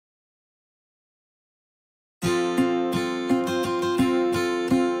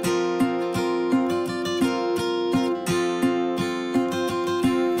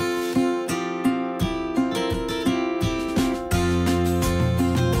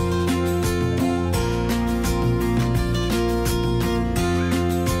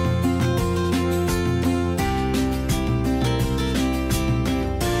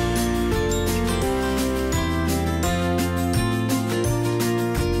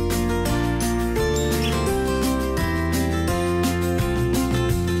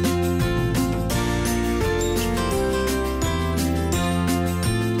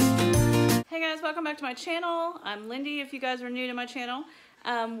back to my channel. I'm Lindy. If you guys are new to my channel,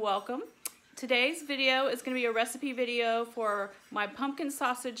 welcome. Today's video is going to be a recipe video for my pumpkin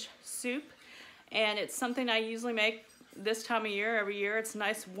sausage soup, and it's something I usually make this time of year, every year. It's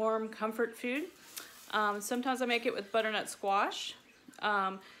nice, warm, comfort food. Sometimes I make it with butternut squash.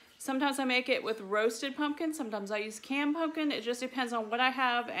 Sometimes I make it with roasted pumpkin. Sometimes I use canned pumpkin. It just depends on what I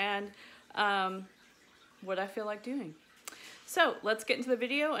have and what I feel like doing. So let's get into the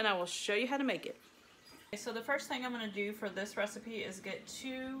video and I will show you how to make it. Okay, so the first thing I'm going to do for this recipe is get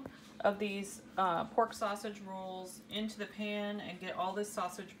 2 of these pork sausage rolls into the pan and get all this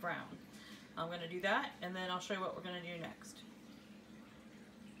sausage brown. I'm going to do that and then I'll show you what we're going to do next.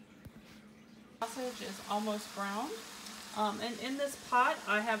 Sausage is almost brown. And in this pot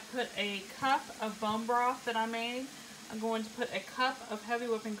I have put a cup of bone broth that I made. I'm going to put a cup of heavy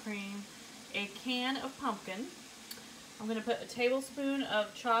whipping cream, a can of pumpkin. I'm going to put a tablespoon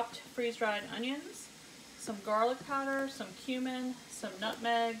of chopped freeze-dried onions, some garlic powder, some cumin, some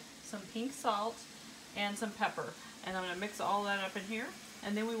nutmeg, some pink salt, and some pepper. And I'm going to mix all that up in here.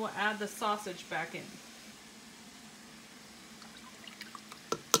 And then we will add the sausage back in.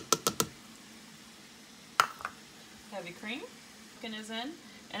 Heavy cream. Pumpkin is in.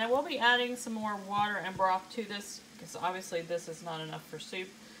 And I will be adding some more water and broth to this because obviously this is not enough for soup.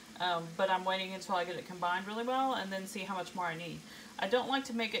 But I'm waiting until I get it combined really well and then see how much more I need. I don't like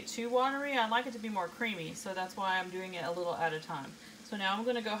to make it too watery. I like it to be more creamy, so that's why I'm doing it a little at a time. So now I'm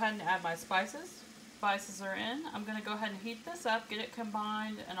going to go ahead and add my spices. Spices are in. I'm going to go ahead and heat this up, get it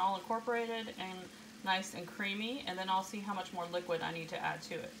combined and all incorporated and nice and creamy, and then I'll see how much more liquid I need to add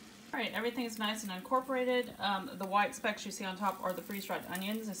to it. Alright, everything's nice and incorporated. The white specks you see on top are the freeze-dried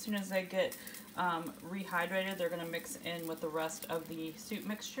onions. As soon as they get rehydrated, they're going to mix in with the rest of the soup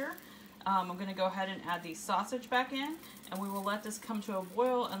mixture. I'm going to go ahead and add the sausage back in, and we will let this come to a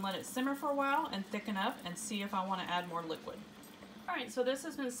boil and let it simmer for a while and thicken up and see if I want to add more liquid. Alright, so this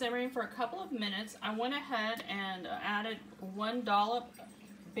has been simmering for a couple of minutes. I went ahead and added 1 dollop,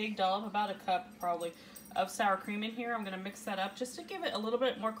 big dollop, about a cup probably, of sour cream in here. I'm going to mix that up just to give it a little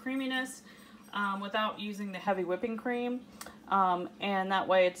bit more creaminess without using the heavy whipping cream. And that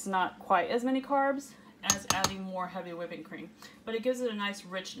way it's not quite as many carbs as adding more heavy whipping cream. But it gives it a nice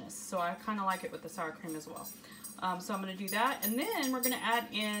richness, so I kind of like it with the sour cream as well. So I'm going to do that, and then we're going to add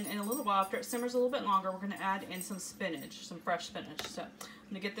in a little while, after it simmers a little bit longer, we're going to add in some spinach, some fresh spinach. So I'm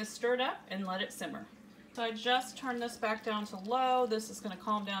going to get this stirred up and let it simmer. So I just turned this back down to low. This is going to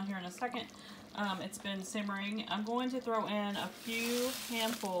calm down here in a second. It's been simmering. I'm going to throw in a few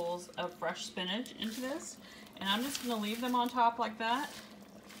handfuls of fresh spinach into this, and I'm just going to leave them on top like that,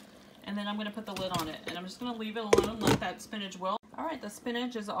 and then I'm going to put the lid on it, and I'm just going to leave it alone, let that spinach wilt. Alright, the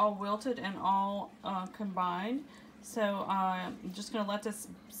spinach is all wilted and all combined, so I'm just going to let this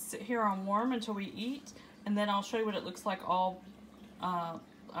sit here on warm until we eat, and then I'll show you what it looks like all, I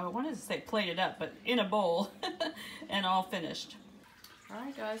wanted to say plated up, but in a bowl and all finished.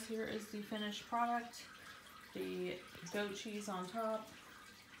 Alright guys, here is the finished product. The goat cheese on top.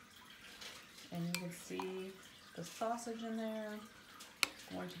 And you can see the sausage in there.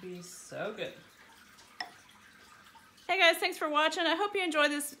 It's going to be so good. Hey guys, thanks for watching. I hope you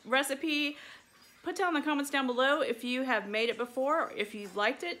enjoyed this recipe. Put down in the comments down below if you have made it before, or if you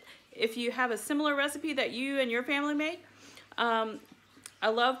liked it, if you have a similar recipe that you and your family made. I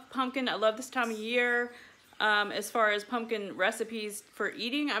love pumpkin. I love this time of year. As far as pumpkin recipes for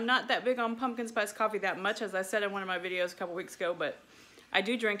eating, I'm not that big on pumpkin spice coffee that much, as I said in one of my videos a couple weeks ago, but I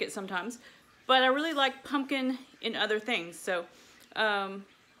do drink it sometimes. But I really like pumpkin in other things, so I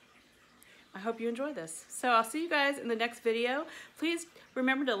hope you enjoy this. So I'll see you guys in the next video. Please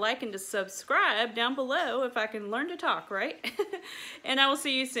remember to like and to subscribe down below if I can learn to talk, right? And I will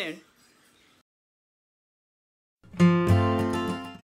see you soon.